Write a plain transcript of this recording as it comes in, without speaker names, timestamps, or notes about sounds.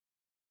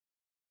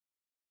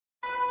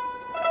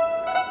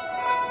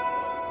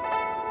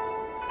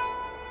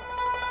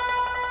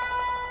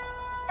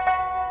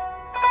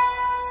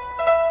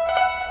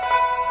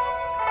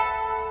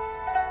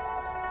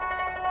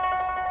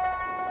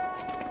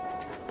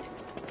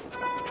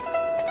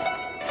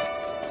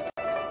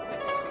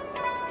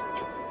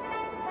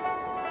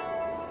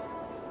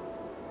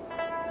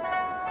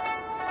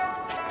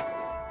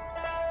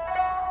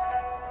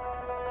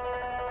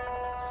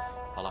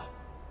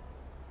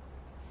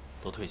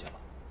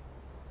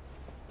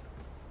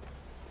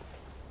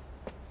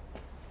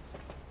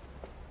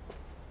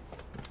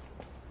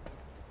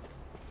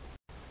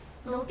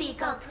奴婢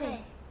告退。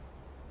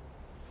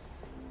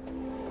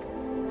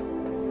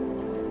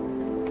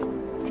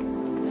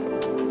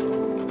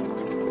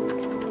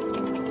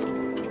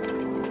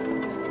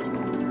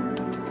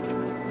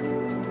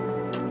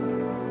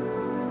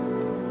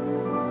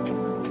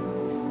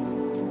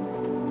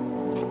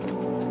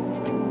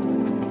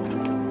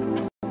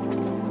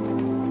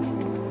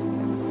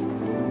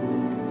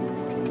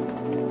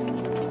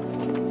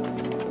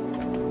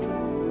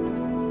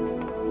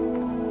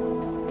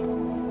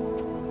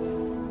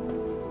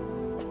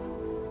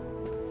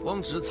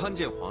汪直参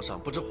见皇上，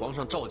不知皇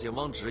上召见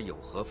汪直有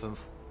何吩咐？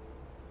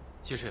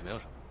其实也没有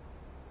什么，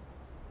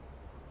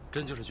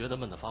朕就是觉得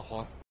闷得发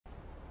慌，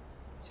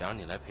想让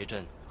你来陪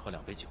朕喝2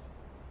杯酒。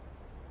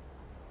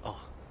哦，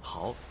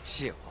好，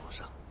谢皇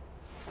上。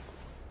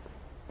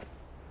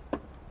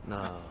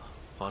那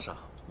皇上，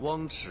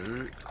汪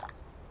直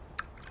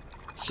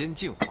先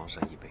敬皇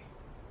上一杯，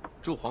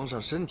祝皇上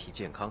身体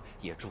健康，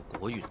也祝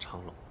国运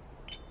昌隆。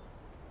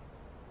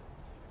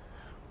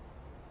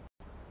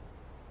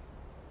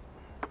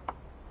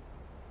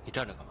 你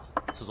站着干嘛？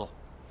赐座。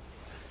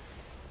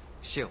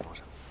谢皇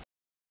上。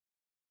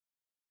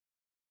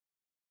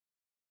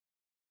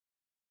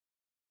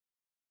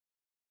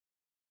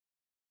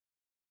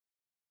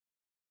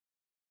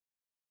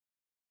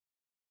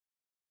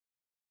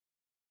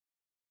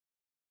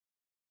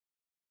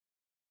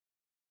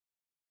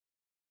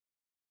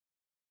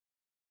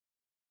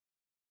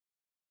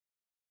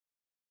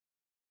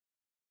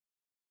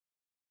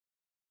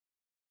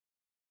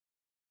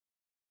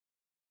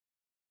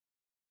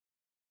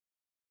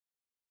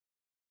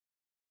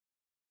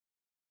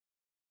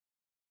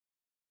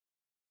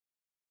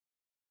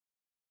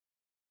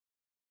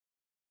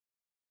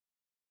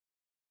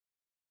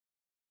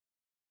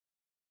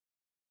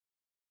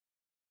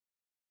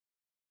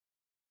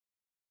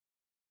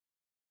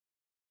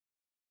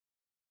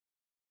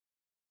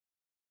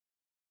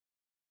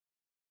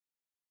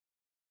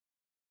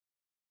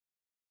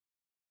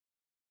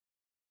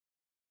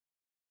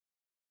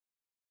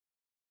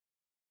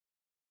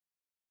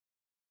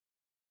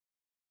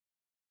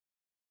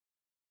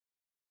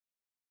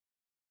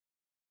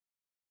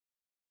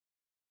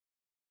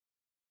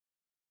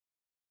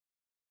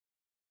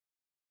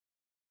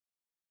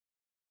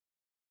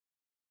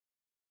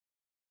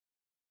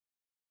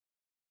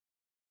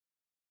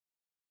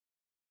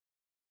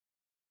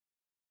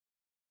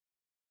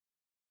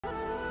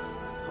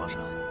皇上，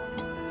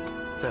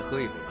再喝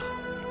一杯吧，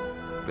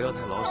不要太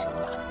劳神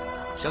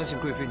了。相信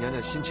贵妃娘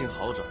娘心情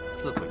好转，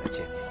自会来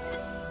见你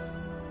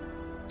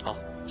的。好，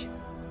请。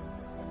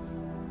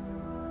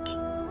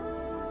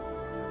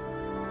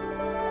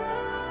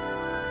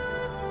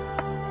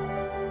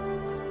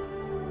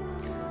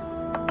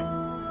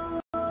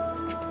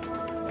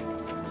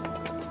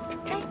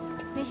哎，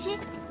美心、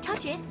超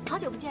群，好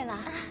久不见了。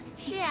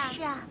是啊，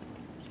是啊，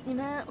你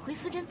们回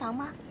司贞房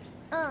吗？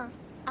嗯。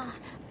啊。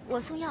 我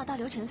送药到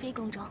刘晨飞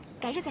宫中，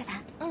改日再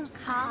谈。嗯，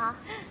好。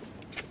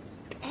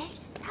哎，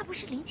她不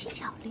是林七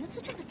巧林思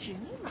正的侄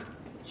女吗？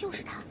就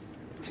是她，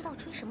不知道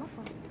吹什么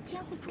风，竟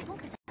然会主动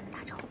跟咱们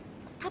打招呼。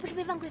她不是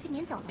被万贵妃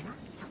撵走了吗？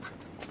走吧。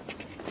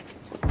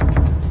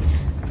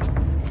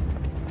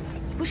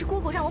不是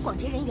姑姑让我广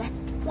结人缘，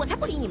我才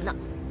不理你们呢。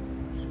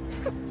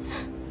哼。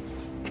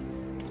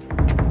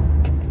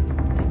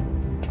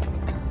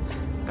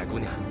白姑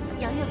娘，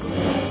杨月姑娘，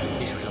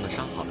你手上的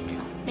伤好了没有？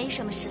没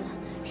什么事了。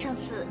 上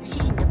次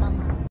谢谢你的帮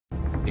忙，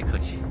别客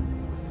气。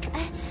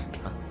哎，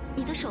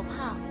你的手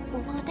帕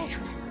我忘了带出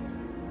来了。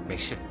没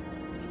事，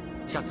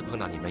下次碰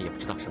到你们也不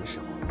知道什么时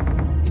候，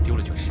你丢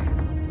了就是。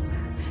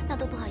那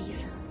都不好意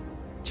思。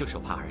就手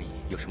帕而已，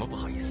有什么不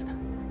好意思的？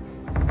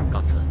告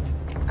辞。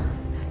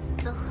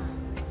走好。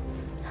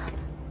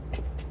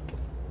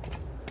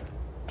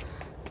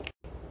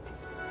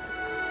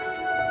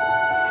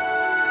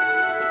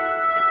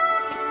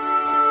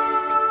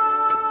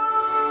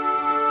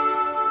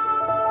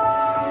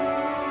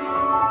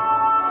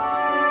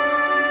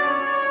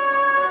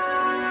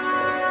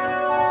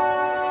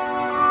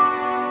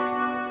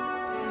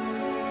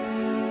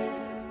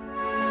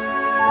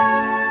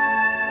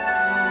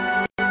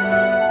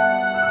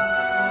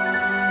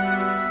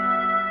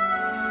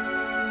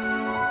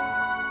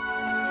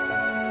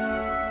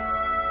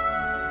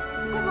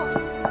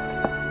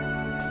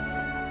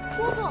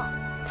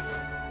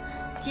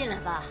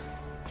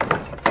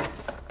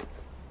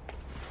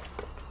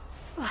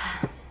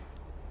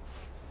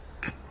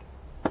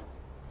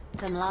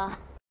 怎么了？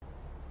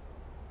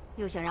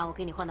又想让我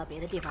给你换到别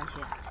的地方去？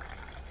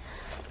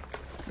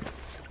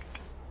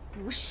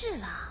不是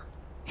啦，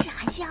是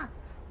韩香，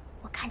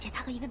我看见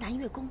他和一个男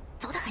乐工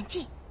走得很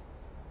近。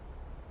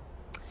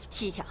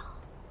七巧，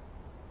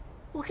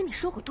我跟你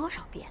说过多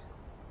少遍了，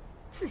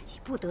自己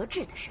不得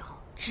志的时候，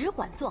只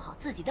管做好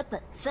自己的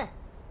本分，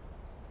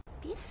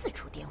别四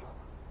处颠火。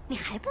你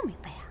还不明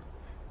白啊？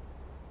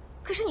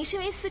可是你身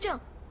为司正，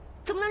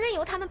怎么能任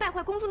由他们败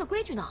坏宫中的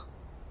规矩呢？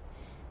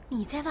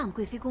 你在万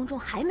贵妃宫中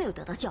还没有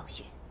得到教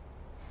训。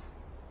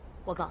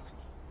我告诉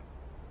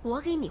你，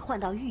我给你换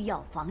到御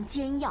药房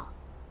煎药，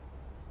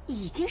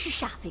已经是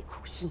煞费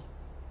苦心。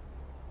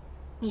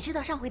你知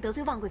道上回得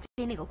罪万贵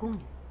妃那个宫女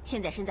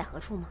现在身在何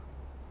处吗？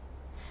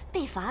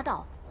被罚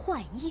到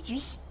换衣局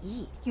洗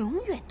衣，永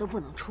远都不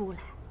能出来。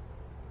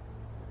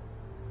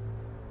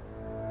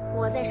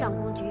我在上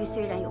宫局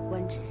虽然有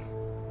官职，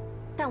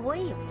但我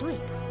也有对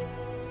头。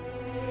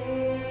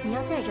你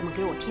要再这么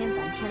给我添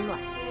烦添乱，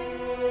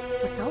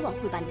我早晚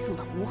会把你送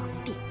到无痕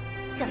殿，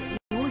让你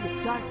离我远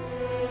远的。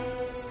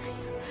哎呀，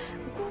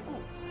姑姑，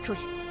出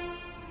去！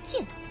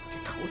见到你我就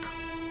头疼。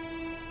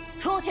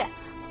出去！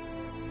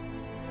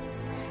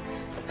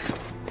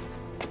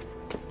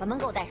把门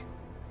给我带上。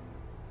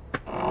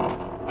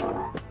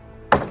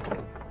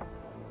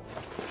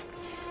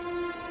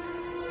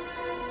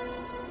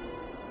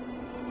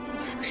你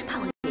还不是怕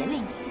我连累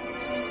你？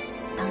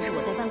当日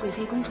我在万贵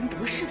妃宫中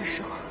得势的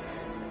时候，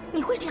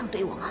你会这样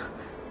对我吗？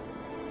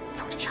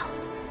走着瞧，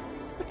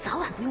我早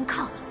晚不用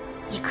靠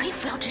你，也可以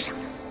扶摇直上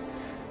的。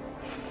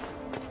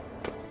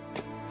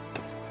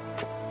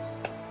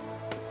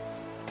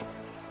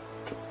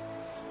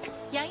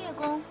杨月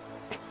宫，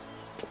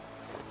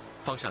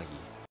方上仪，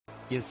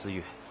殷思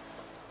月。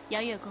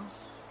杨月宫，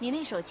你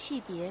那首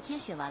契别编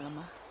写完了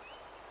吗？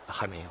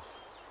还没有。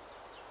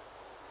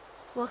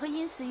我和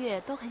殷思月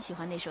都很喜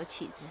欢那首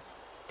曲子，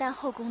但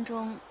后宫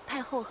中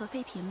太后和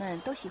妃嫔们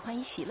都喜欢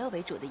以喜乐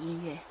为主的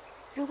音乐。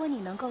如果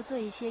你能够做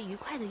一些愉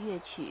快的乐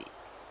曲，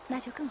那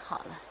就更好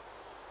了。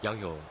杨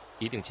勇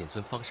一定谨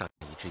遵方上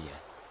仪之言，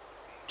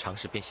尝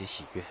试编写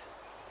喜乐。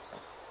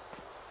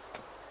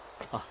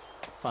啊，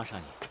方上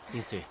仪，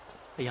殷思月，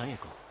杨月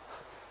宫，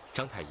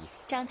张太医。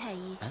张太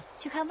医，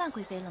去看万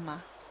贵妃了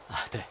吗？啊，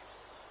对，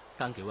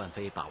刚给万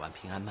妃把完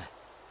平安脉。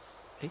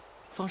哎，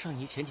方上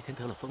仪前几天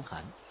得了风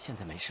寒，现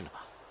在没事了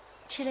吧？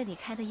吃了你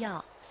开的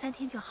药，3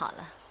天就好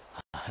了。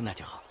啊，那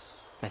就好，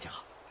那就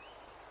好。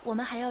我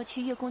们还要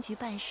去月宫局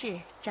办事，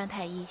张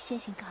太医先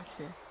行告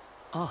辞。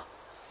哦，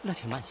那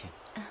请慢行。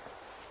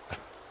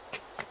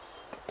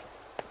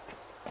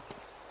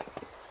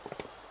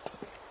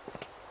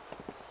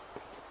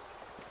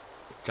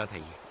张太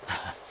医，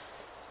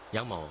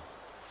杨某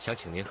想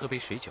请您喝杯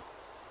水酒，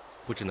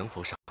不知能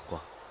否赏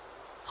光？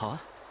好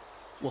啊，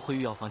我回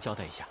御药房交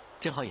代一下，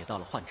正好也到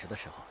了换职的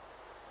时候。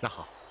那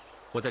好，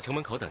我在城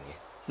门口等您。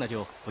那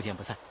就不见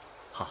不散。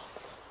好。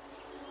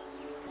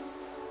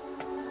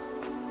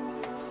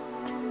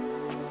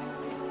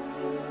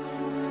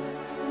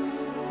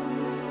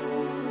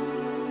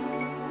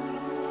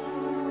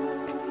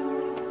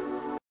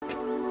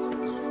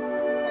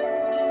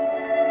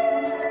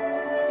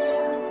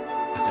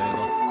杨月宫，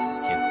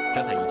请。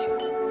张太医，请。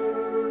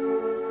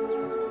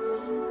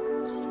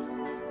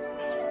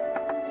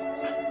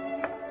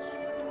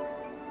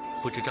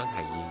不知张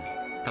太医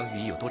当御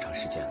医有多长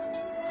时间了？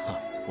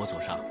我祖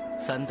上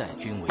3代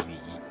均为御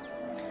医。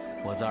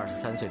我在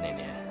23岁那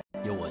年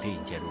由我爹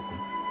引荐入宫，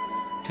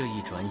这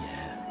一转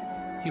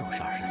眼又是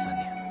23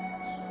年。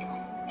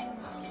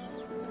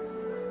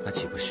那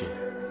岂不是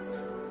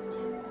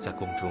在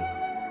宫中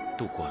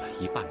度过了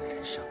一半的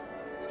人生？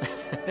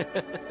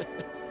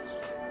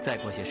再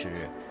过些时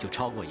日就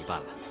超过一半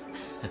了。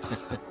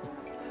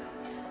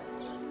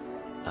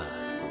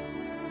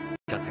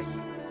张太医，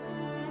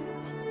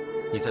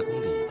你在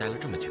宫里待了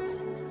这么久，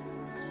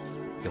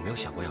有没有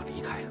想过要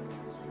离开啊？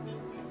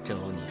正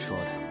如你说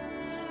的，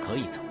可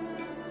以走，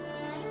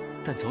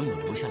但总有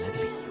留下来的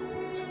理由。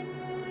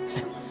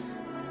哼，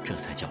这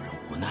才叫人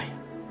无奈呀。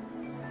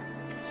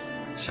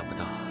想不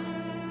到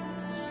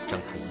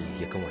张太医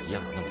也跟我一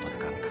样有那么多的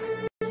感慨。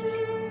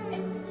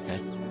哎，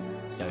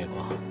杨月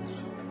光，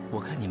我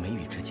看你眉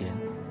宇之间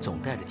总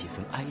带着几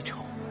分哀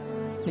愁，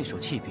那首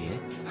契别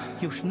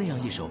又是那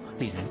样一首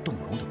令人动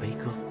容的悲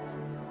歌，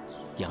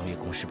杨月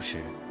宫是不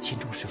是心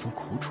中十分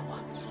苦楚啊？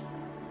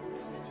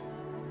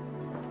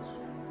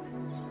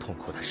痛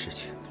苦的事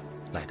情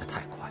来得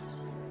太快，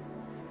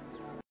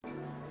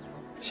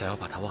想要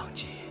把它忘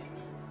记，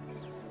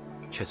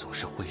却总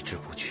是挥之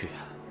不去啊。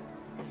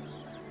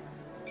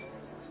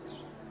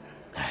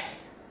哎，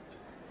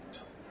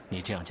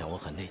你这样讲我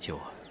很内疚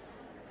啊。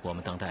我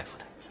们当大夫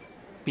的，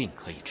病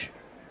可以治，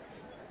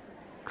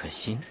可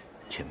心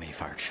却没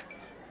法治。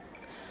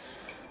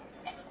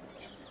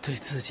对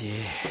自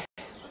己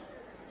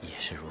也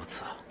是如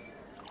此啊。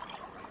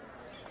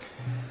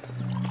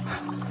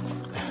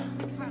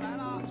快来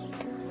了！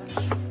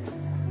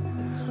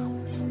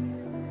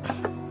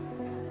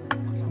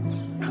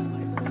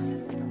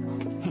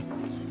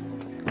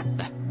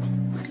来，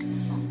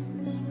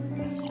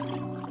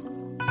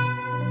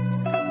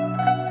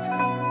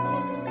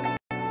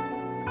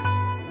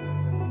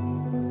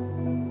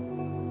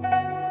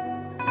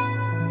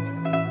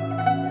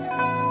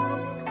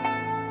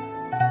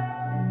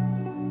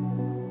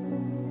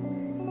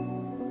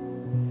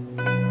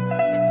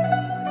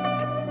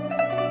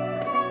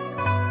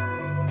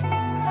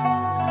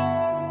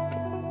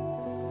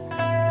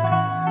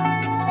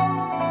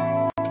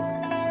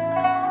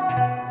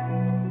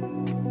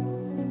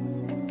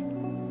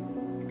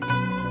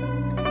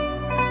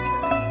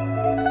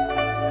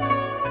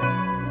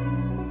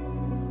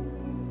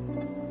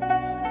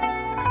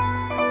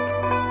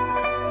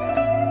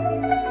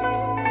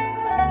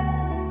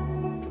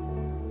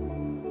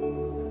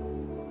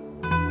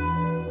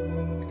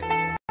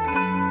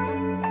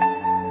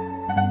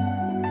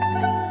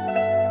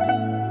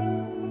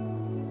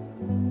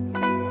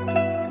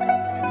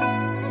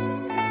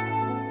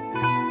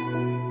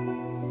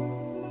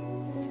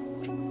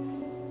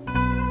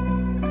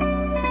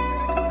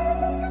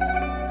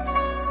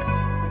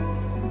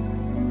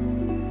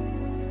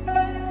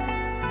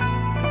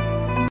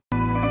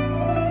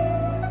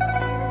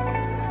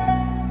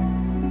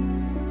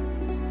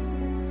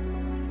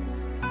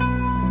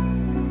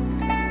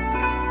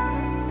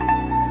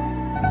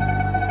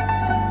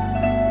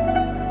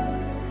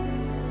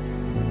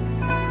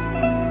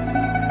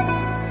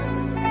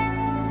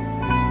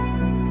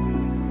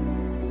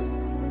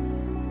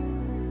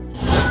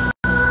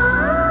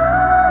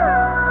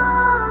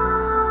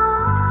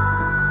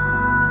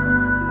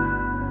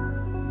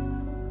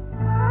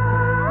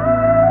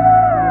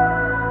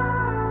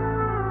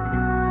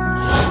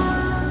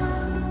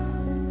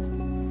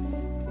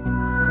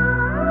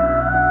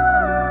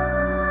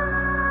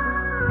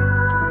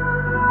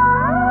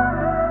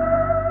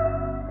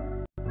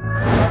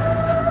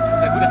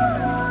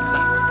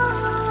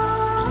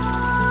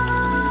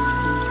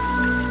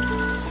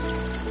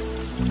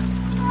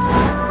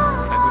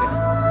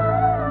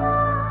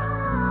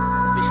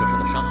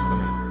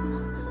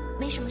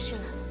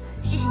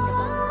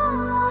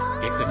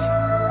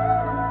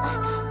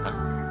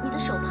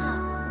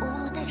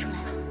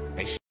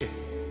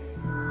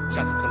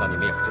到你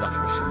们也不知道什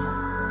么时候，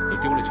都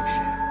丢了这事。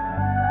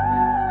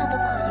那都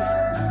不好意思。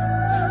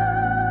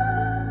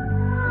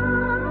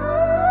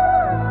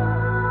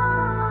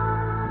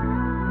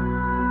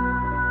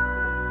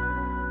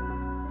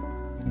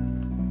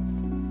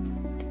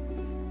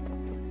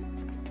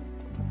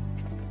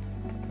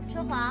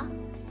春华，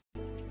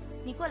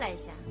你过来一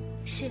下。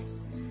是。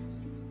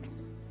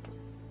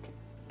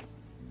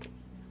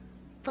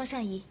方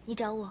善仪，你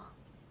找我。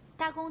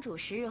大公主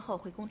10日后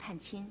回宫探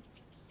亲，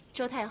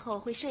周太后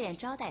会设宴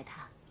招待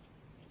她。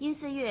阴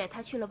4月，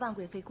她去了万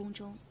贵妃宫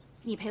中，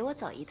你陪我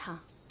走一趟，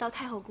到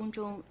太后宫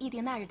中议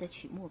定那日的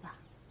曲目吧。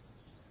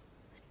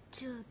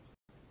这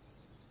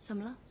怎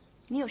么了？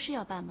你有事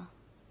要办吗？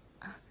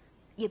啊，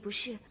也不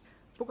是，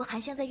不过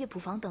韩香在乐谱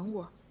房等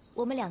我，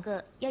我们2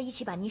个要一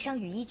起把《霓裳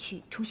羽衣曲》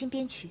重新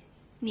编曲。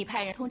你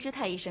派人通知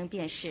她一声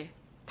便是，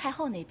太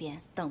后那边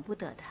等不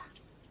得的。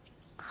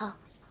好，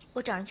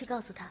我找人去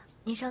告诉她。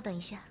您稍等一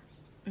下。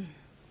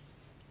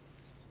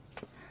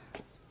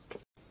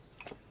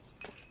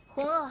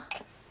红娥，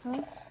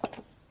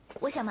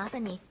我想麻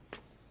烦你，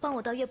帮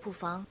我到乐谱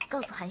房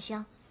告诉韩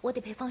香，我得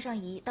陪方尚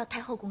仪到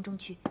太后宫中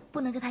去，不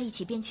能跟她一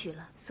起编曲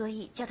了，所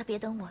以叫她别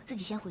等我，自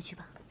己先回去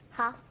吧。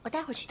好，我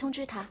待会儿去通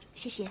知她。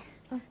谢谢。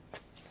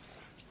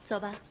走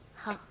吧。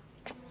好。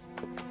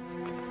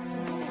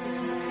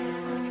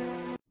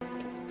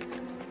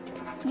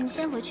你们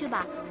先回去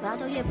吧，我要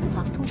到乐谱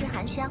房通知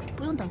韩香，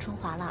不用等春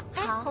华了。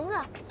好，红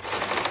娥，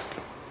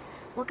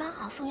我刚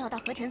好送药到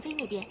何晨飞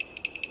那边，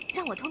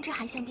让我通知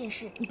韩香便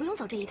是，你不用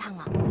走这一趟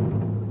了。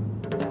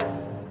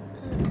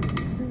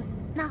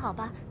那好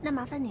吧，那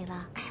麻烦你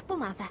了。哎，不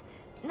麻烦，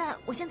那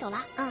我先走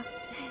了。哎，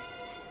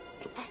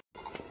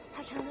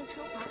他常跟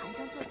春华、韩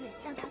香作对，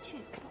让他去，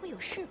不会有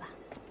事吧？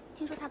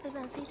听说他被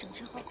万妃整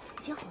治后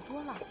已经好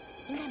多了，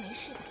应该没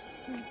事的。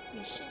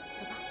也是，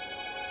走吧。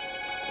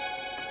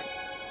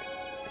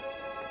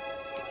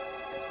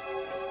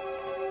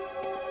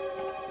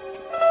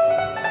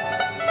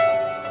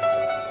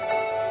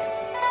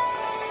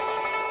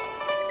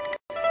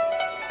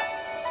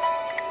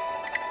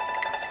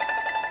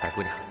白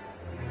姑娘，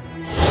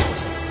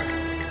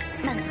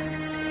慢走。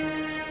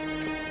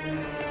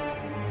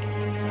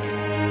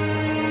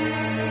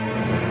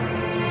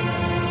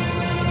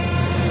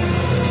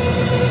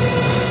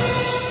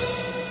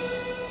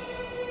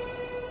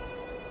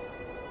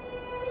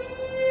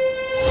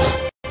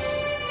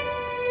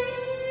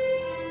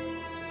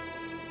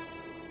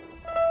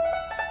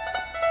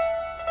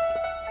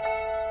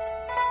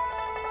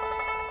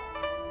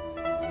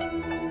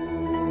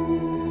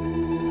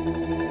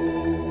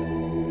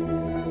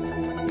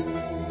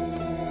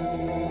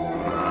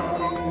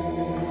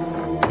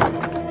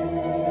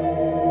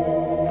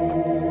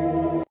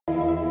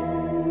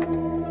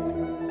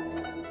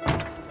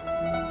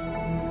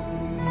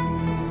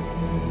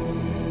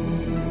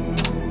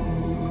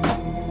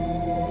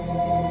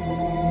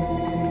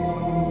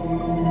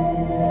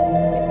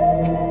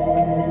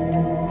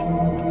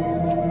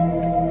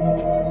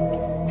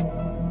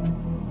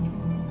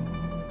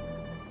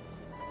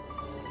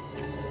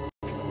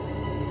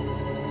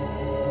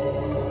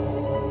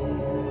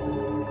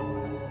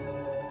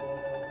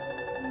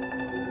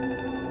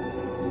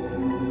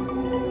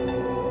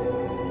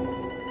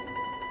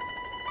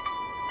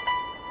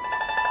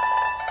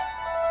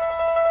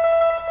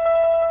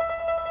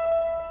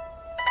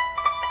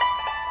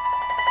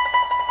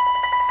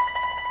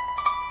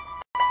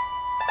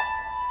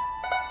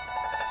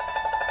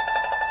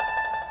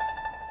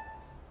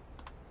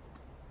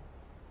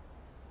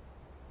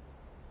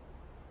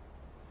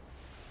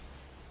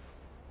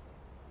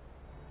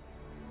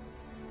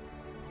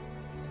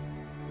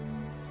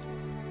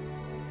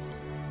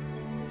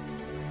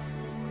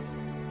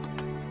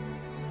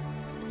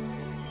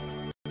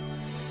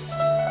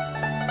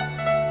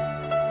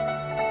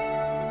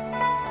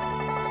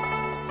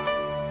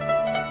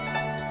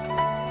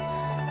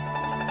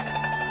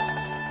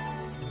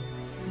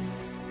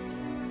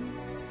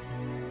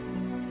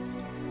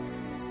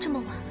这么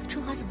晚了，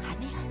春华怎么还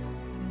没来呢？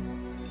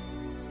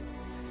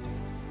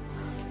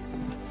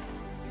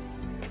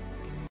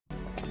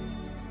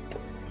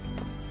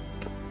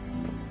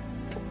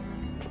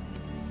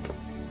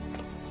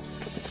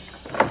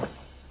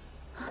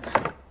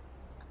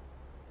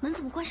门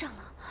怎么关上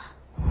了？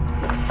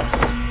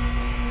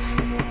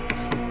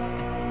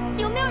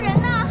有没有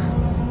人呢？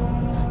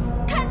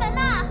开门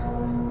呐！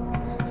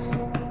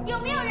有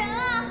没有人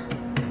啊？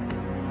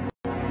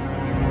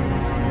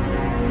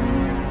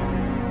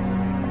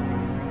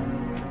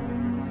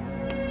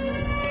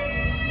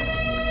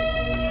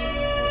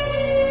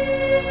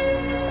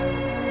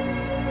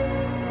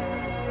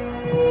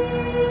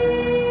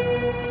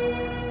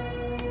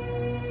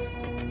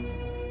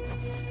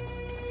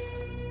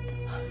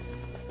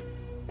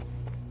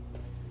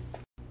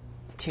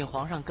请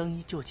皇上更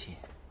衣就寝。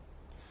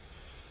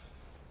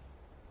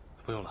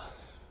不用了，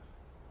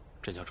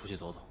朕想出去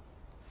走走。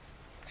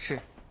是，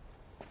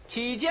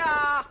起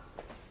驾。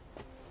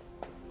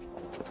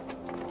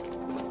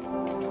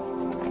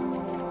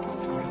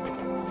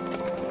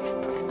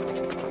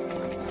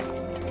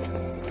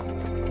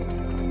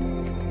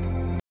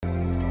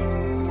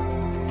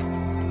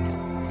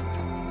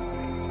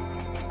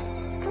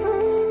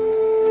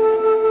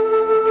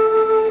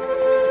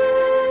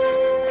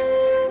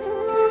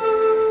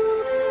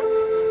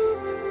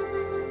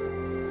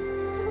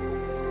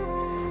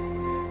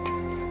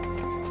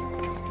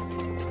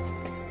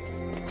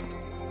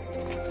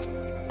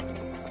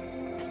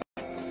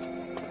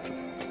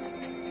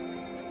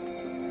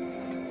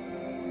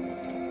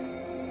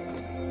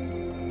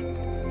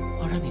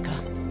上，你看，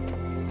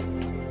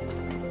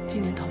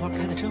今年桃花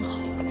开得真好。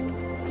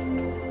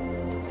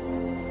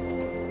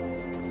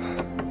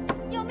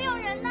有没有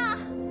人呢？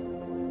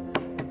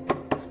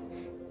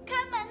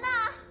开门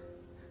呐！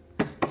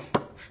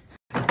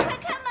快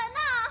开门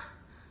呐！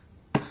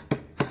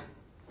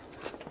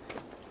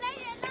来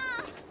人呐！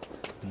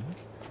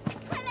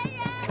快来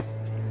人！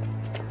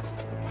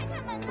开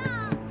门呐！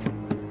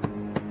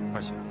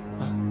二姐，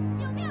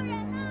有没有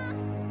人呢？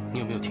你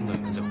有没有听到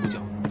有人在呼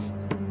叫？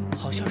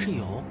好像是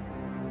有。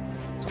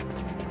走。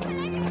快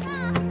来人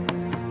呐！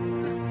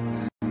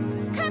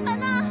开门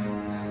呐！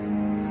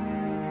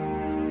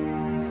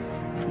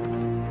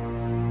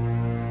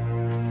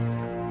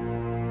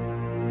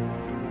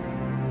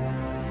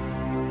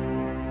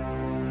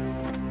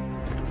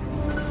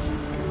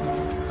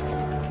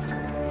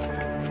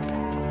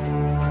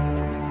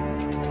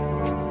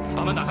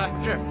把门打开。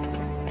是。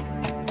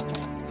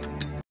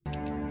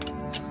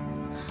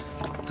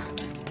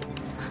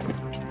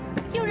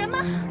有人吗？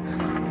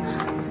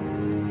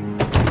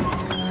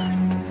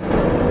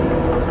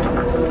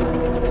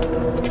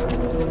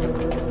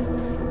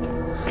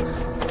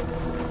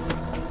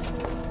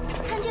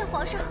参见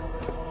皇上。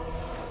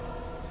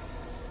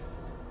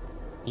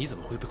你怎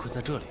么会被困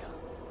在这里啊？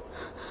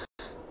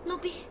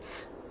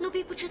奴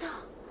婢不知道。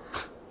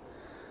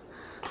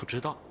不知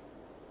道。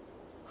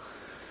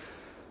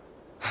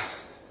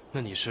那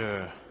你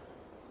是？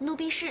奴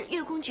婢是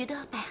月宫局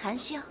的百寒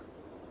香。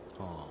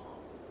哦，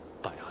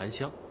百寒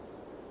香。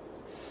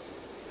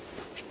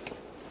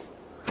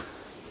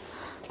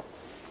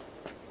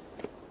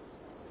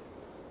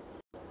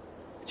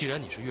既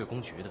然你是月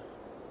宫局的，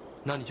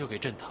那你就给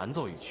朕弹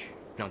奏一曲，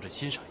让朕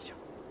欣赏一下。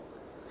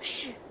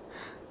是。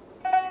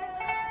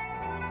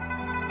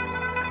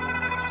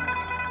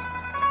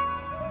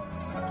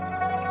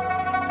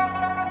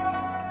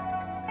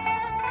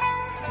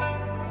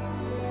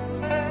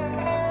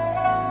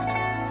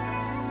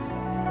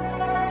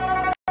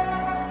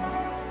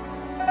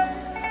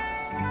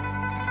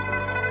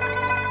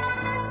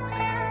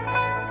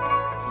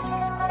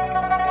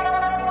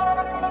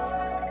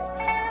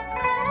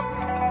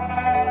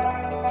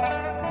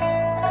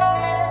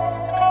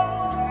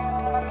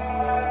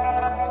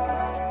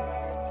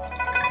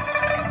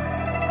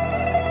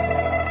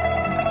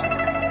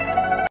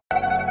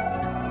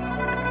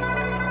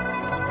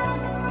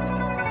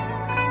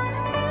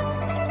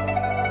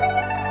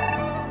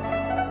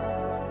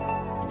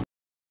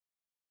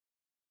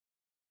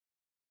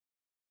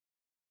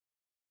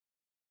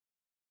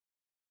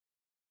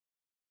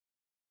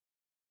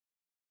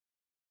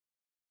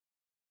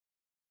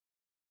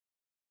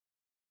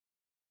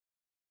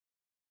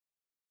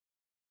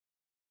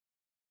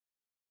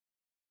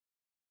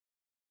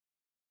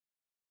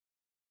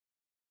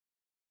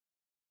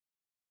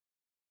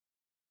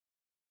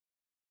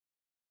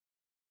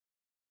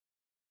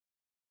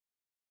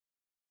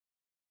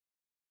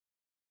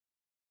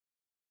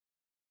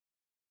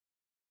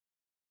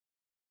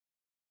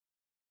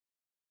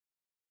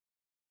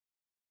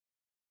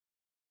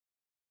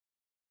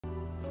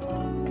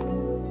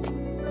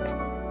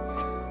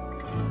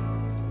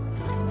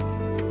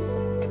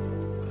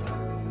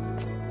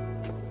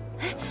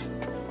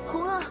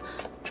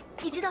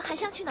韩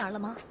香去哪儿了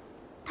吗？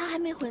他还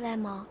没回来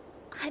吗？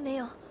还没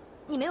有。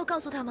你没有告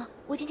诉他吗？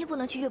我今天不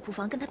能去乐谱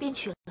房跟他编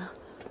曲了。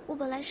我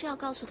本来是要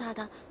告诉他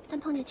的，但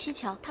碰见七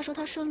巧，他说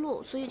他顺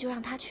路，所以就让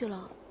他去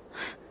了。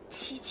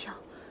七巧，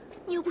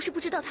你又不是不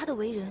知道他的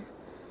为人。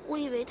我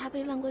以为他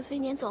被万贵妃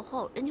撵走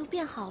后，人就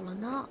变好了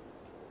呢。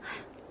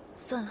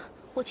算了，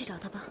我去找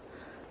他吧。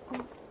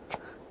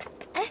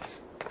哎，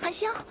韩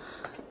香，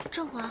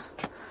郑华，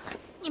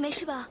你没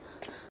事吧？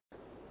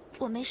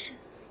我没事。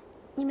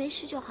你没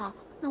事就好，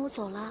那我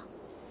走了。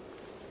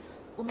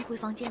我们回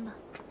房间吧。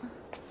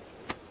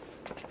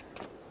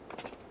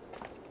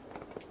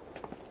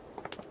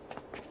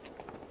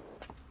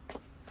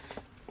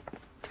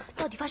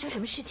到底发生什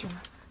么事情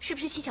了？是不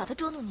是七巧他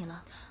捉弄你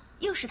了？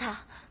又是他，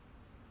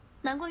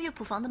难怪乐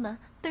谱房的门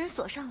被人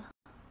锁上了。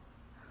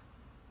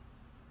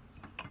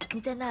你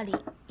在那里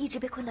一直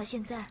被困到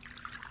现在。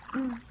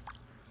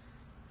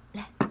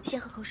来，先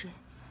喝口水。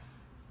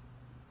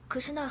可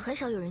是那儿很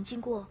少有人经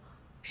过，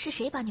是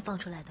谁把你放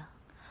出来的？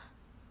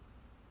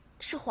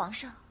是皇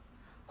上。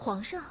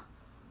皇上？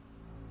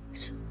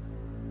这……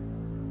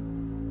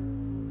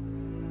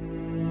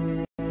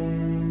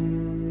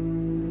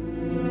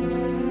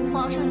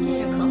皇上今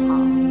日可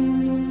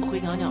好？回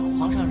娘娘，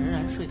皇上仍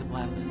然睡得不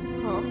安稳。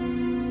哦，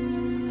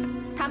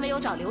他没有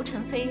找刘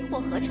宸妃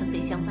或何宸妃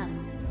相伴吗？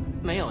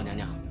没有，娘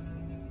娘。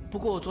不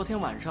过昨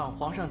天晚上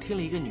皇上听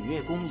了一个女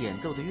乐工演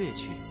奏的乐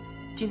曲，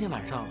今天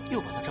晚上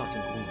又把她召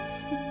进宫了。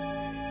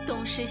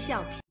东施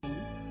效颦，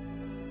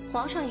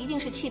皇上一定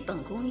是弃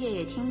本宫夜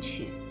夜听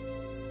曲，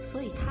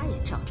所以他也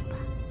照着办。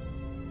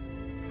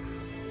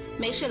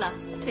没事了，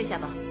退下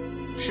吧。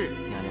是，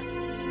娘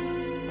娘。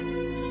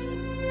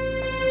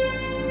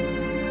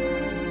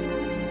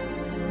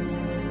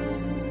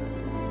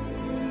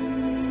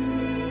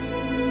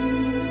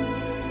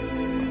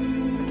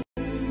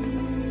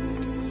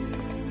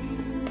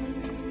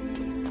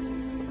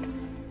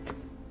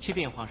启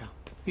禀皇上，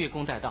月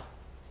宫带到。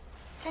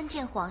参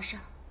见皇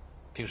上。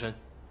平身。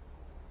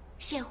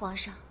谢皇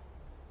上。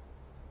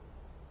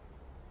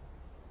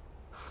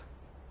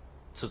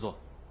赐座。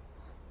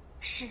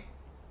是。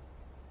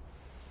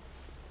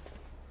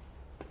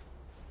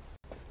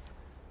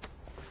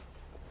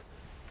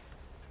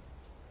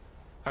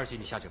二喜，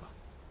你下去吧。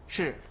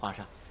是皇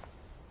上。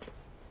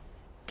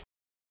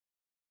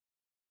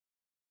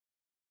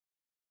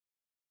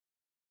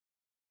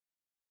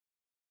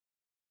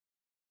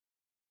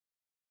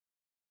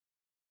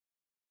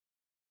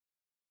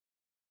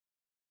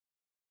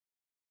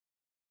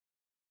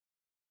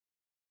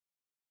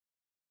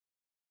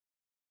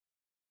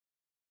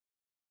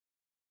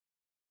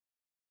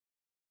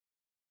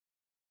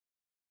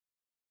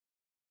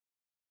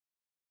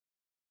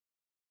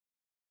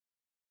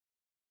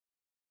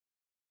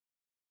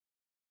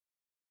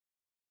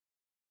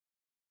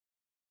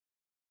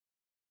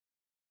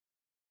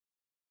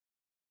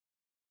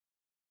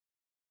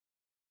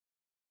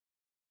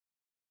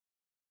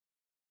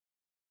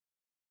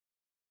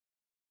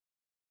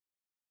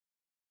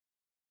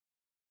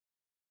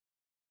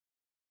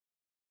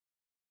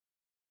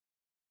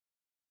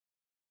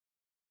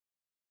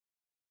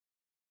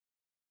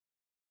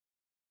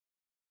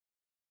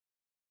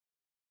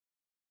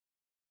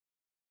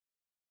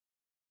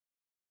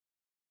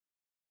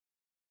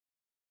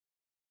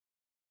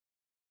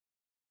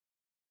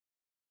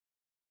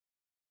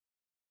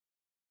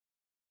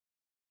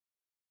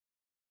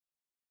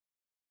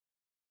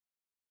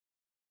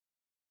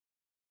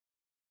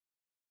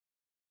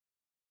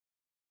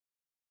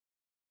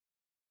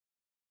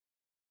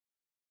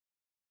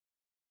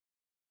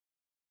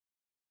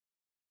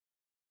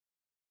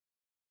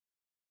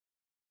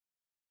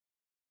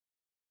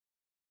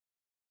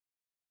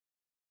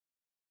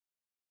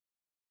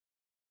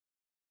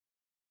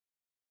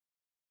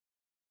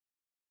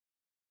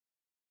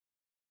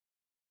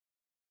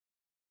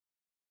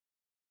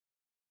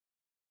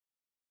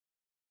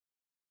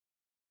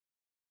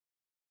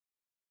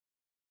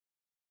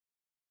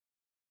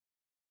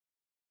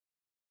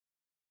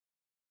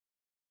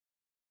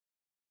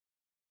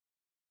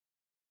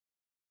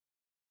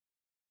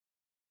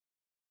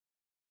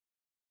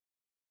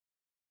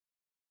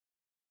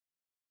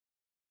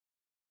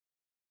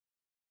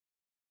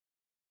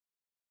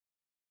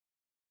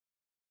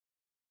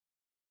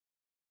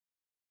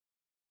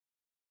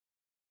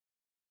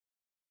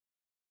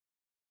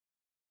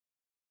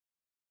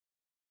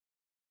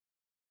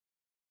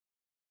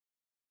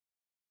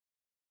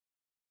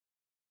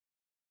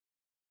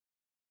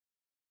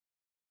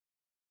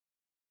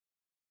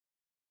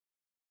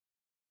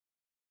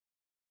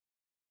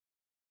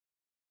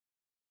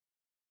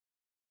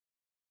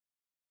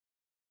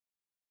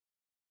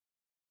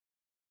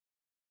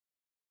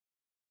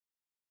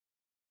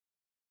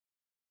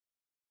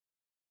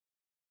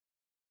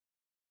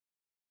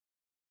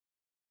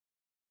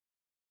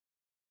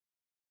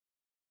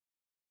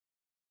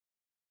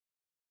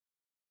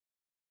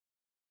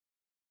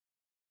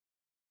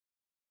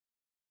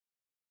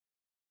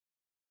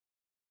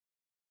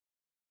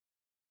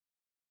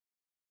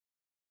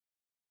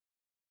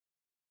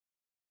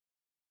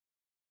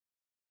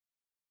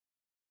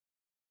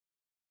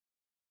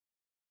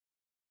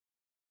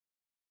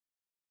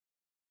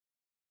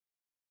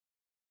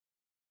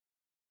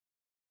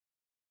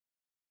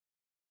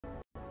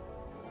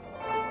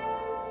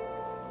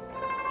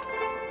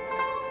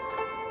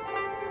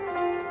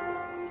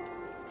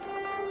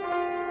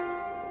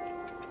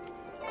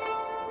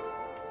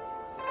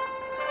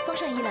方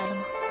善仪来了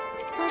吗？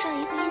方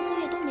善仪和殷思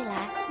月都没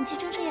来，你急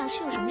成这样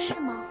是有什么事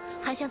吗？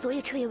韩香昨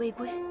夜彻夜未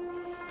归，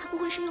他不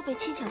会是又被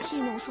七巧戏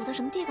弄锁到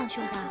什么地方去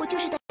了吧？我就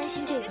是担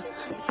心这个。这是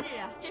喜事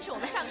啊！这是我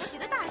们上歌局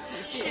的大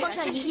喜事。方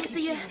善仪、殷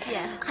思月、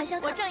韩香，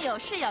我正有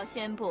事要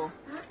宣布。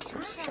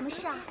什么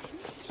事啊？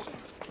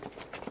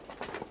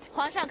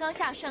皇上刚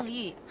下圣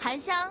谕，韩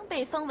香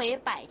被封为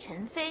百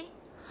宸妃。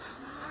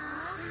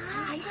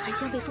韩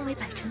香被封为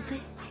百宸妃。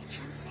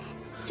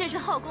这是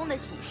后宫的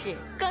喜事，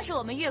更是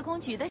我们乐宫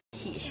局的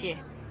喜事。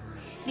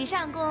李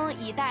上宫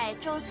已带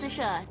周司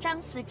舍、张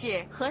司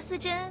志、何思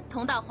贞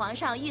同到皇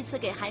上御赐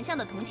给韩香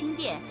的同心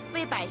殿，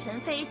为百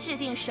宸妃制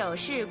定首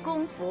饰、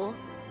宫服，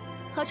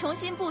和重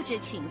新布置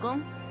寝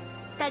宫。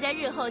大家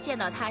日后见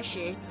到她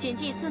时，谨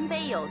记尊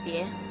卑有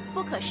别，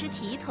不可失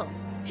体统，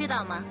知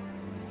道吗？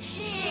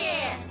是。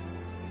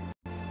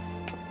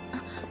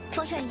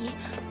方善仪，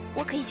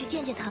我可以去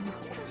见见她吗？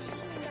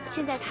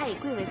现在她已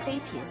贵为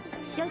妃嫔，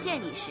要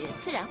见你时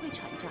自然会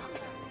传召，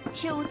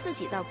切勿自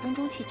己到宫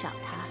中去找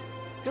她。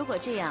如果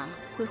这样，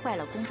会坏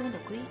了宫中的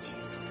规矩。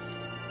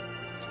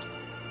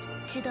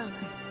知道了。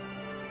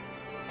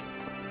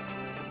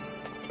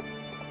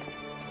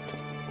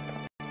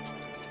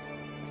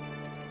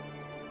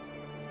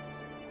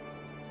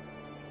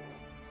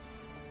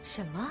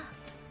什么？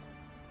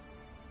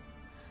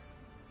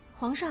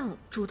皇上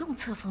主动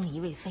册封了一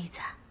位妃子？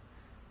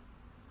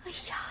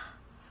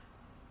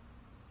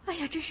哎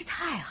呀，真是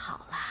太好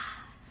了！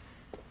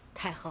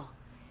太后，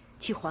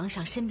据皇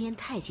上身边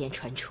太监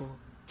传出，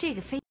这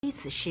个妃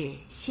子是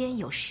先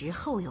有实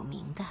后有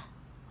名的。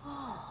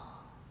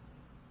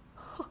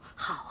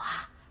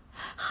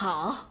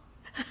好。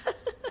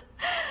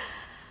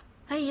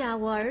哎呀，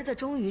我儿子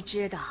终于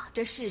知道，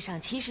这世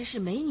上其实是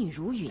美女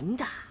如云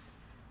的。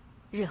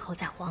日后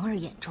在皇儿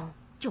眼中，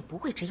就不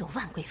会只有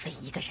万贵妃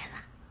一个人了。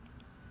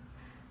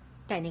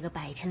待那个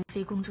百宸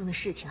妃宫中的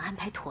事情安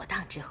排妥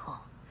当之后，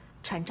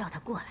传召她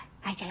过来，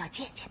哀家要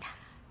见见她。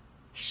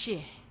是，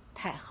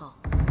太后。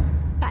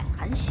百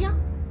寒香，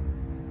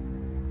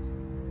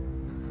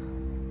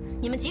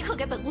你们即刻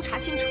给本宫查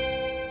清楚，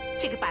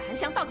这个百寒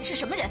香到底是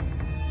什么人，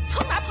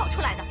从哪儿跑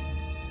出来的？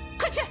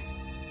快去！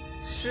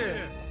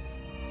是。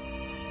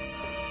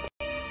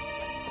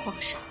皇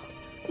上，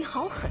你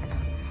好狠啊！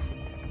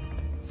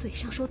嘴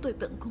上说对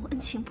本宫恩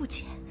情不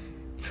减，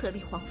册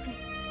立皇妃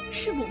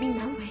是母命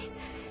难违，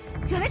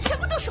原来全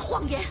部都是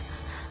谎言。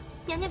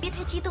娘娘别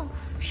太激动，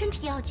身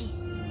体要紧。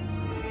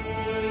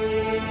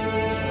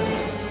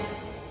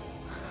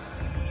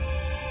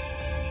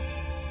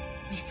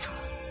没错，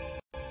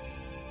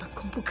本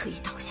宫不可以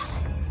倒下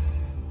来，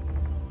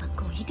本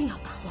宫一定要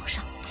把皇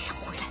上抢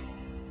回来。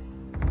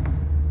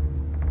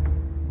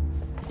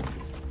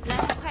来，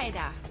快一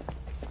点，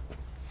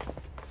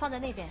放在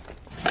那边。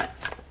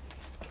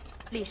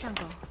礼上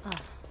宫啊，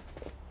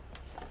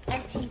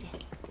哎，轻一点，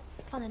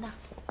放在那儿。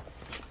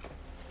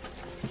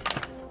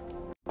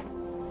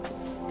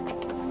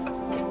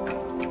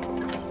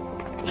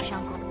礼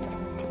上宫。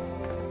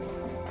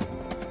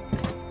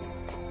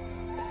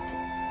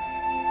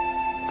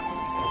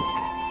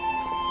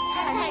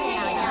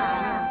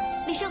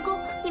李上宫，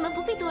你们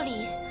不必多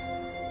礼。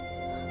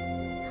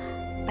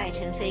百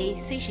宸妃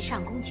虽是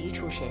上宫局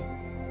出身，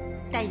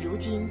但如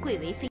今贵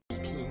为妃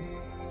嫔，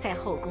在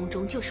后宫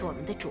中就是我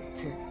们的主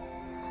子。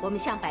我们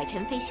向百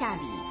宸妃下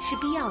礼是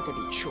必要的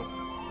礼数，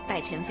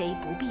百宸妃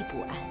不必不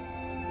安。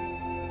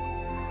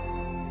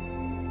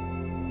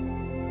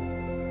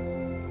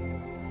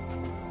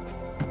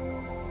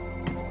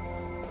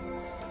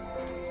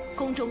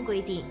宫中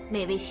规定，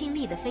每位新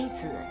立的妃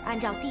子按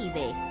照地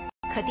位，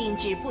可定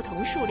制不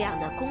同数量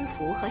的宫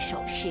服和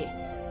首饰，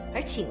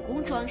而寝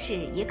宫装饰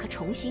也可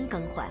重新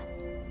更换。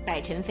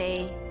百宸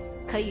妃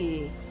可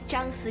与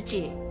张思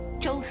治、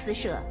周思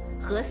摄、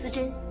何思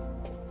珍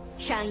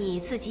商议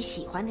自己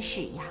喜欢的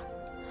式样。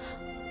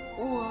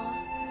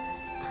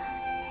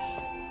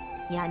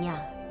娘娘，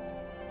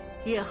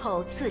日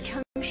后自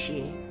称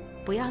时，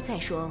不要再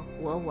说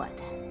我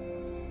的，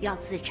要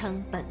自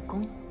称本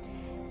宫。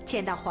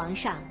见到皇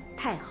上、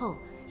太后，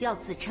要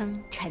自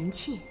称臣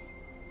妾。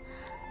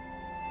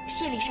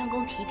谢李上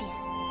宫提点。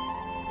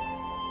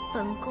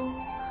本宫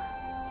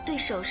对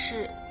首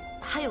饰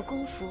还有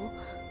宫服、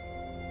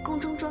宫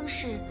中装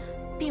饰，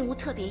并无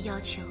特别要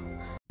求，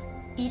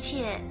一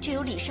切就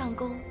由李上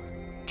宫、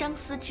张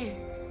思治、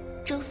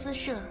周思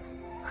摄、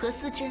何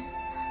思珍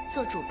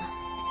做主吧。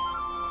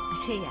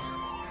这样，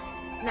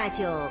那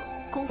就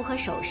宫服和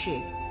首饰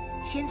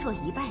先做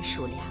一半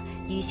数量，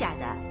余下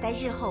的待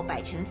日后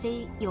百宸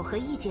妃有何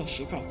意见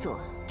时再做。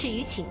至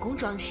于寝宫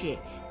装饰，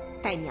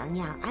待娘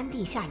娘安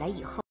定下来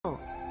以后，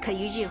可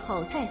于日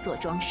后再做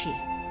装饰。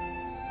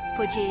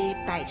不知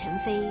百宸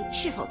妃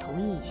是否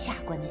同意下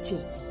官的建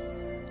议？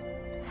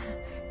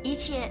一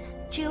切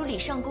就由李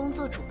上宫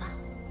做主吧。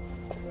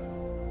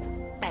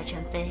百宸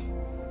妃，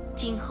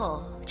今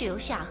后就由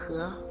夏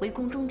荷为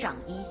宫中长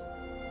医，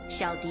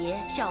小蝶、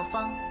孝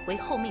芳为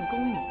后命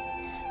宫女，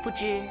不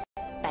知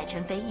百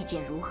宸妃意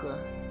见如何？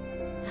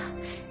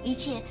一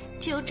切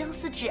就由张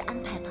思治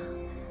安排吧。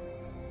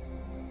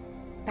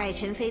百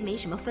宸妃没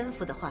什么吩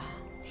咐的话，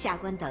下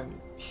官等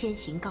先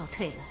行告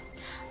退了。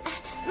哎，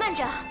慢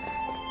着，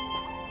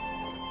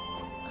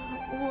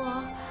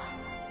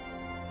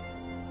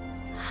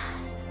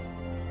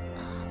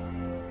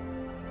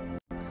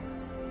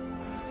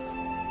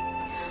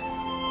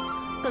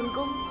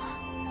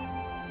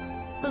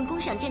本宫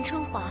想见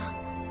春华。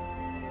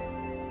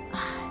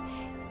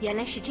原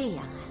来是这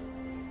样啊，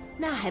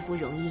那还不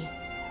容易。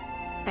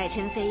百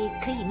宸妃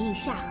可以命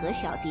夏荷、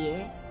小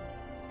蝶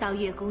到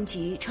月宫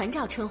局传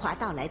召春华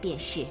到来便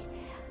是。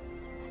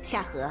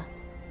夏荷，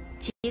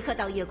即刻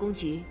到月宫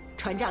局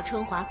传召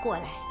春华过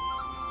来。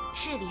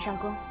是李上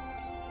宫。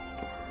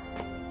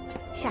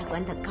下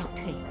官等告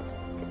退。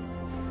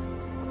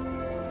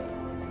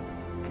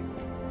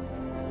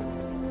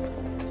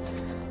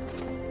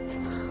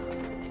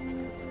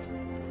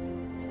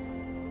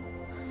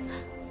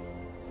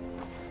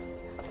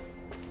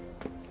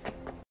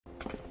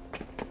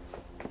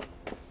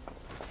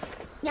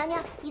娘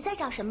娘，你在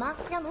找什么？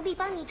让奴婢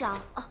帮你找。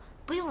哦，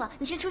不用了，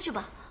你先出去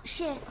吧。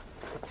是。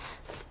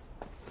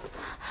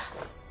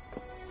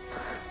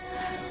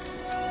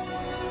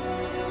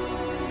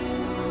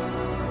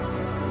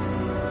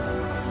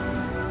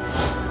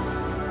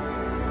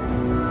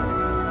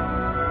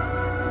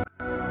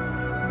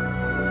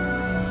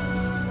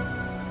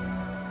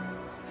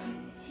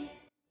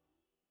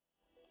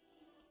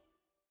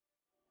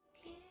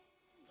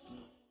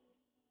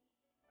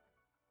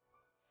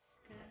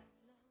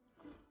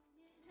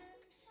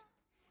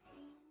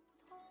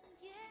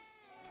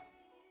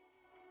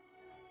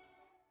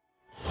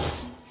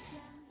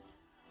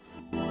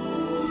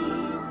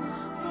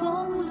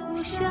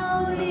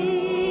小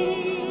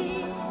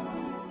丽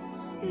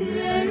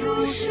月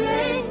如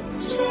水，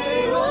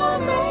水落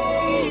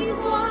梅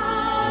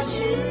花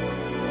去。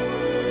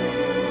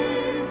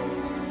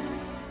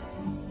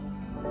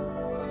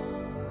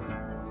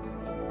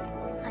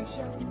韩香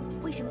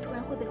为什么突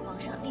然会被皇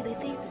上立为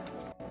妃子？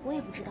我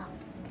也不知道。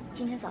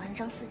今天早上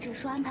张思志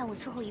说安排我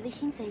伺候一位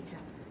新妃子，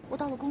我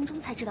到了宫中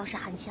才知道是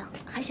韩香。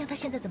韩香她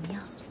现在怎么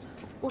样？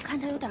我看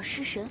她有点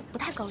失神，不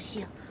太高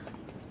兴。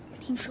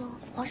听说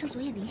皇上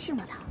昨夜临幸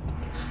了她。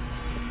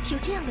有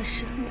这样的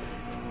事？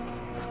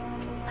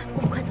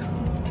我们快走。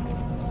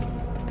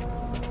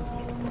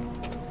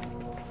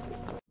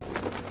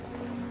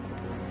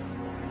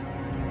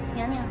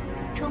娘娘，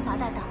春华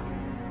大到。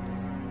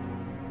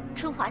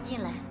春华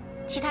进来，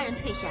其他人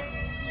退下。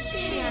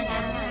是啊，娘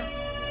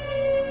娘。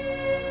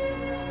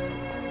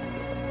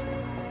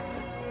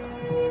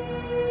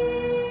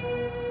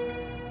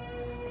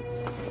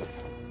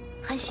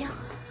韩香，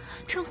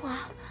春华，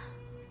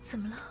怎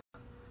么了？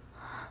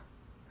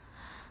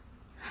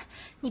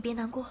你别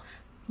难过，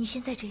你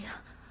现在这样，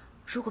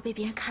如果被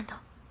别人看到，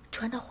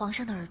传到皇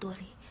上的耳朵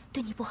里，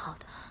对你不好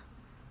的。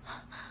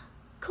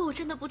可我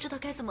真的不知道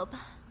该怎么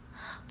办，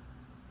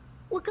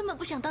我根本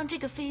不想当这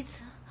个妃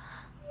子。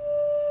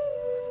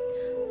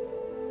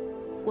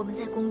我们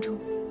在宫中，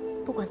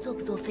不管做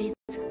不做妃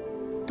子，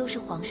都是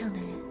皇上的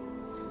人。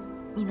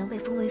你能被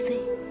封为妃，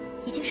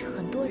已经是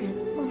很多人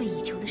梦寐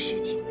以求的事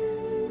情，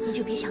你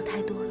就别想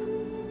太多了。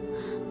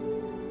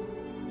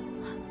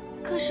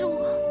可是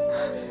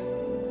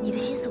你的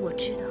心思我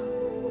知道，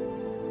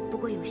不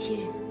过有些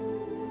人，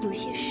有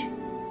些事，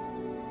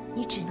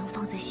你只能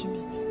放在心里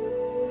面，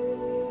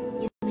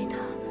因为它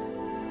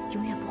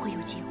永远不会有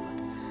结果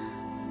的。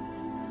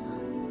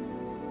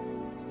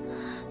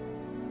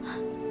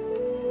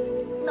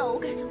那我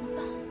该怎么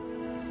办？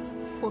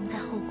我们在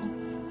后宫，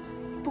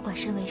不管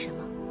身为什么，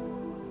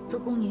做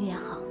宫女也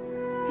好，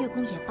乐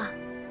宫也罢，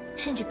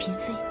甚至嫔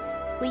妃，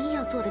唯一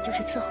要做的就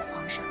是伺候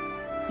皇上，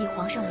以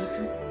皇上为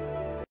尊。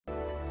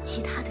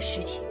其他的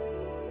事情，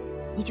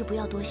你就不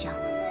要多想了，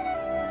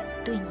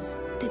对你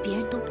对别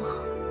人都不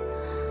好。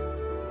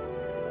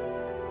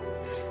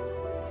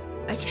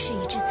而且事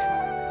已至此，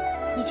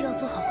你就要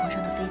做好皇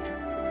上的妃子，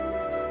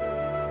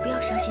不要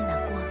伤心难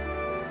过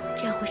了，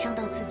这样会伤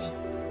到自己，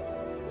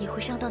也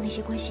会伤到那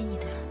些关心你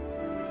的人。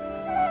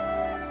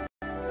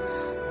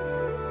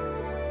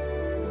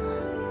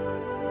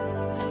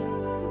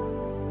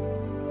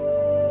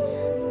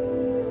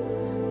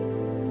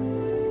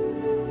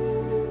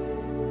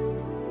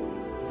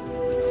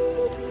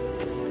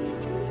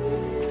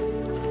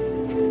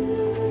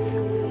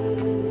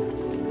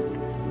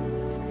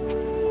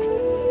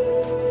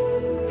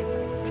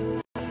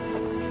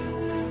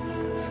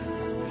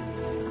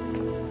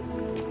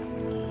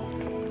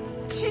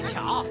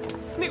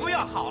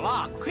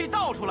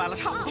出来了，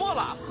差不多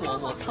了，磨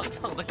磨蹭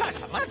蹭的干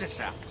什么？这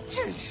是，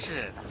真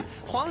是的！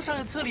皇上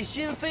又册立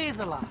新妃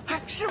子了，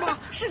哎，是吗？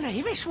是哪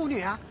一位淑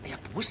女啊？哎呀，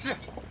不是，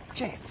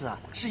这次啊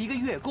是一个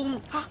乐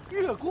宫啊，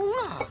乐宫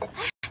啊！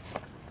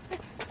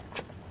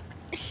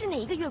是哪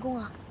一个乐宫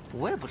啊？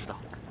我也不知道，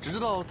只知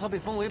道她被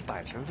封为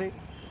百宸妃。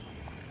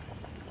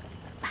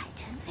百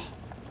宸妃？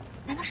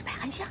难道是百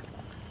韩香？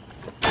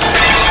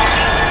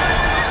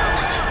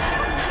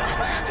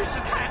这是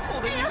太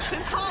后的凝神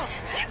汤，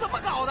你怎么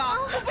搞的？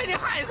我被你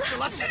害死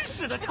了！真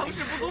是的，成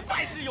事不足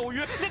败事有余，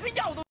连个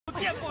药都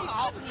见不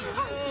好。哎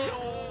呦！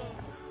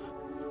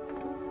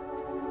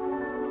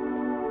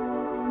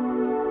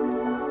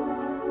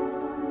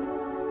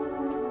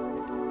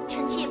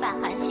臣妾百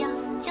韩香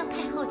向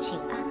太后请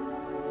安。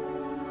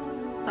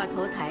把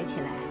头抬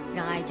起来，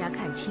让哀家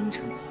看清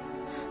楚你。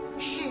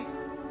是，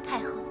太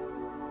后。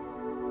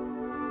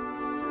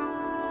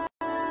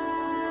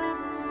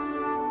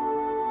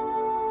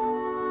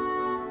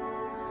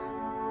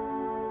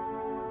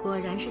果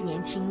然是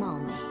年轻貌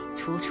美，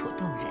楚楚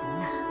动人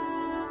呐！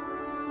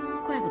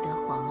怪不得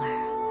皇儿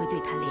会对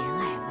她怜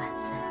爱万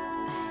分。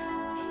哎，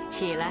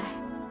起来，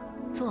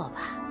坐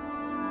吧。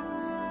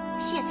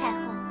谢太后。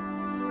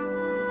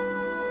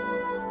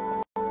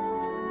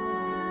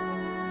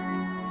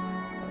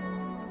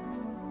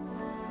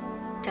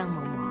张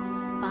嬷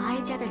嬷，把哀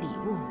家的礼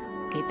物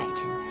给百宸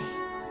妃。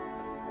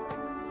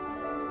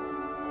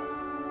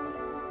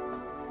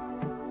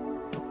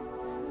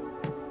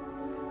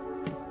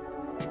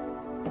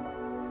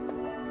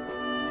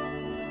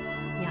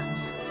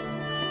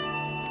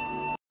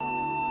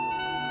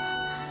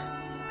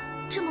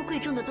贵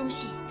重的东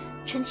西，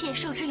臣妾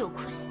受之有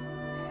愧。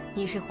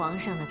你是皇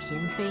上的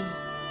嫔妃，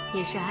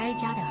也是哀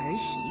家的儿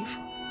媳妇。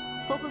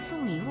婆婆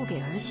送礼物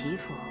给儿媳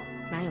妇，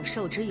哪有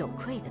受之有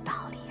愧的道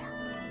理啊？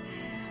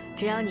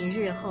只要你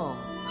日后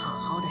好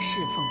好的侍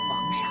奉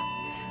皇上，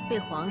为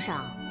皇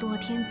上多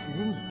添子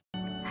女，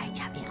哀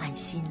家便安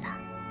心了。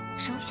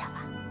收下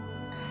吧。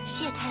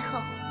谢太后。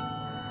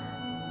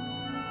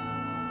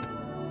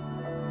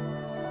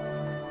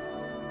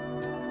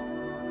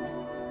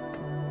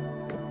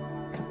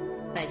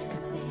百宸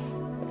妃，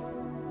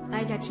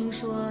哀家听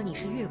说你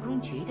是乐宫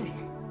局的人，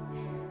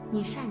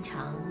你擅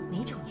长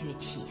哪种乐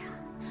器呀？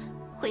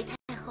回太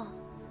后，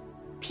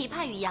琵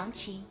琶与扬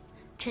琴，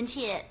臣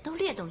妾都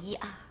略懂一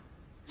二。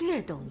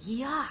略懂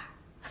一二？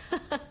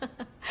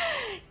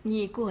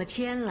你过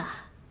谦了。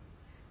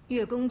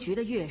乐工局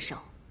的乐手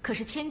可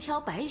是千挑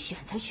百选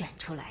才选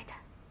出来的，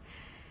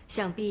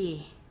想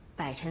必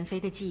百宸妃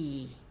的技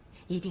艺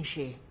一定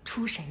是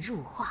出神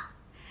入化。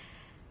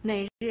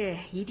哪日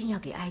一定要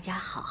给哀家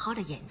好好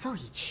的演奏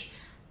一曲。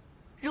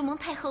如蒙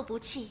太后不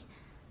弃，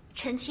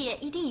臣妾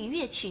一定以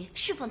乐曲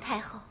侍奉太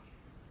后。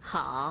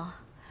好，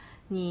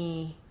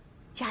你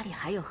家里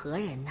还有何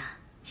人呐？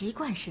籍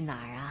贯是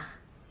哪儿啊？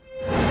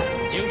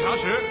经查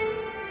实，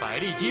百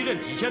利基任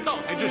几县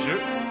道台之时，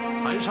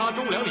残杀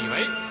忠良李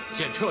维，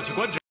现撤去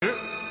官职，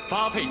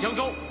发配江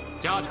州，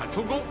家产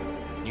充公。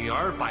女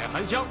儿百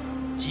韩香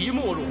即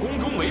没入宫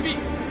中为婢，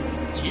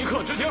即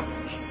刻执行。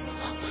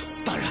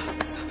大人，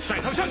在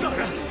堂下去。大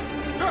人，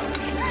是。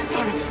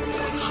大人，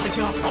韩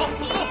香，走，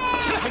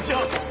韩香，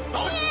走，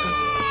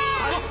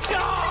韩香，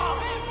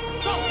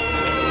走，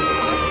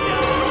韩香。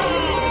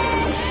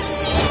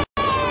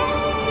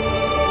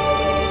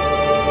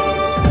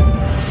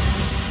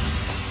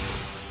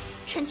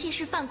臣妾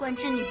是犯官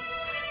之女，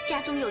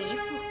家中有一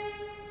父，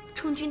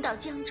充军到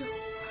江州，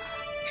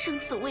生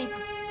死未卜，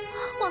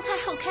望太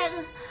后开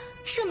恩，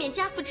赦免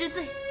家父之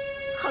罪，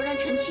好让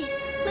臣妾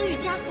能与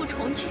家父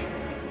重聚。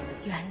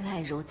原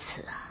来如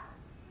此啊，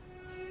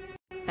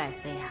百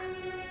妃啊，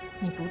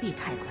你不必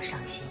太过伤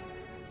心，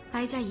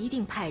哀家一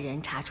定派人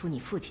查出你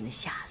父亲的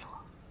下落，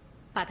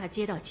把他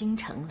接到京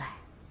城来，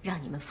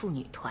让你们父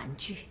女团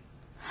聚。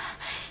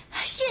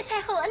谢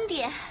太后恩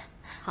典。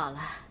好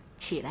了，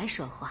起来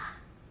说话。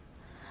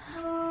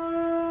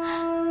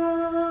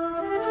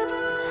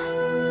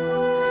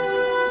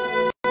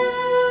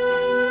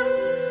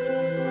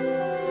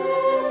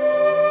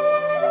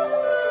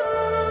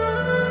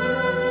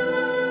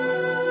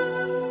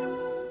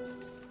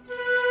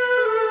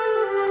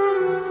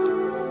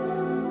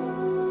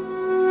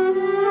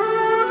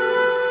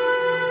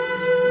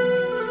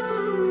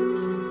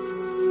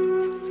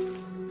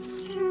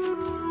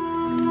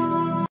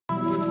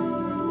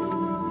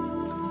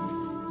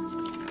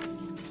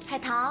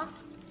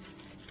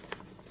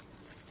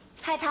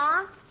海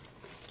棠，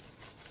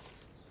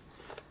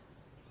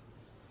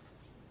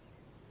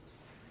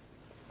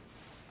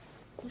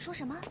你说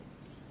什么？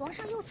皇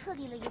上又册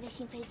立了一位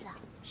新妃子啊？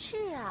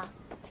是啊，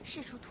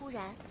事出突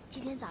然，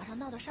今天早上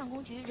闹得上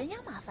宫局人仰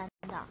马翻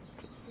的，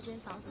司贞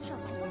房、司舍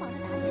房都忙着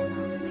打点呢。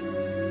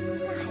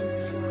那还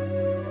用说？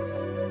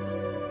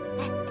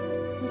哎，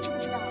你知不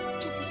知道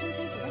这次新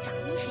妃子的长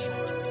医是谁啊？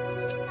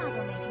那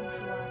倒没听说，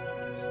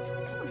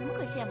这有什么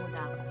可羡慕的？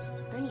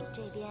等你们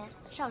这边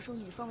少淑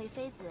女封为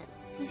妃子，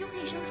你就可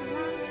以升职啦。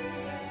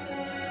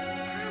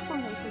她封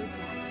为妃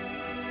子，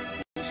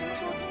你什么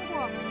时候听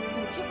过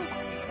母亲会打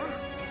鸣啊？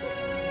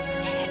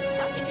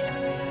瞧你这张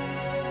嘴子。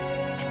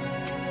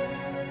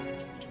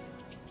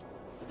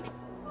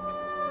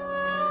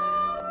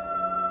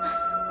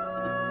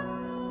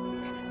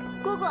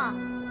姑姑，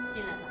进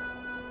来吧。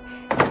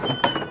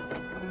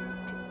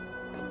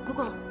姑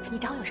姑，你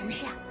找我有什么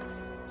事啊？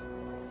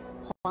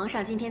皇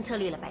上今天册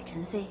立了百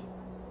宸妃，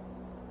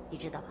你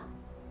知道吧？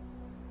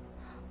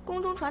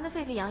宫中传得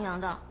沸沸扬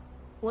扬的，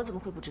我怎么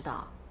会不知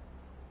道？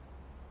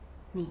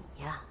你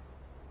呀，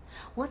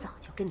我早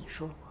就跟你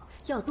说过，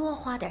要多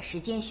花点时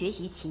间学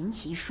习琴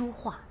棋书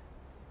画。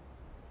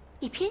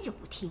你偏就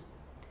不听。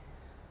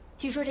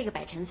据说这个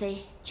百宸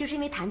妃就是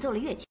因为弹奏了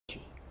乐曲，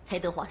才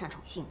得皇上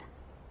宠幸的。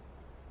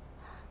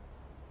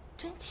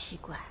真奇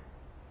怪，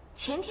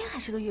前天还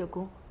是个乐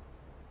工，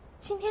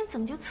今天怎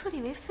么就册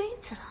立为妃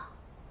子了？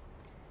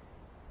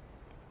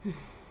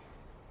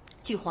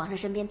据皇上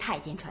身边太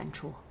监传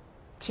出，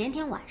前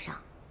天晚上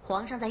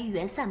皇上在御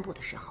园散步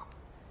的时候，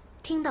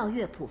听到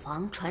乐谱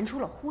房传出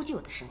了呼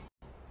救的声音，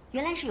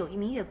原来是有一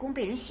名乐工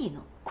被人戏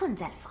弄，困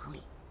在了房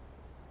里。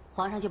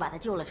皇上就把他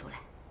救了出来，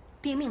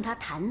并命他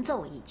弹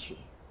奏一曲，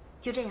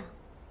就这样，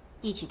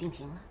一曲定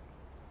情了。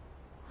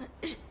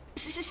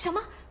是什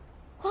么？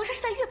皇上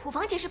是在乐谱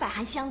房结识百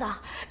韩香的？哎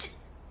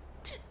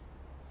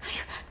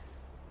呀，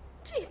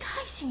这也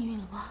太幸运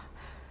了吧！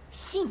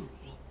幸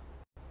运？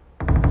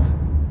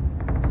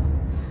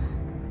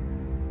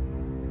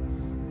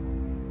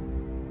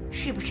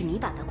是不是你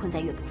把他困在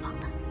乐谱房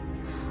的？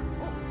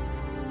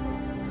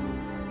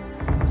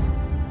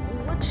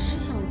我只是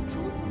想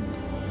捉他。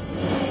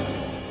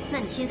那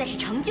你现在是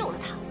成就了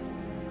他。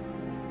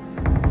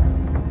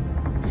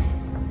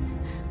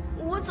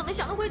我怎么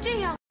想的会这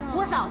样啊？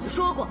我早就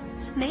说过，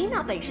没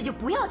那本事就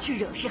不要去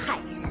惹事害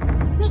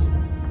人。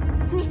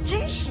你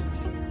真是，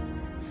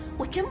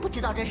我真不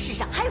知道这世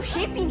上还有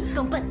谁比你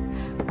更笨。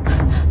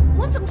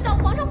我怎么知道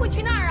皇上会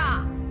去那儿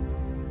啊？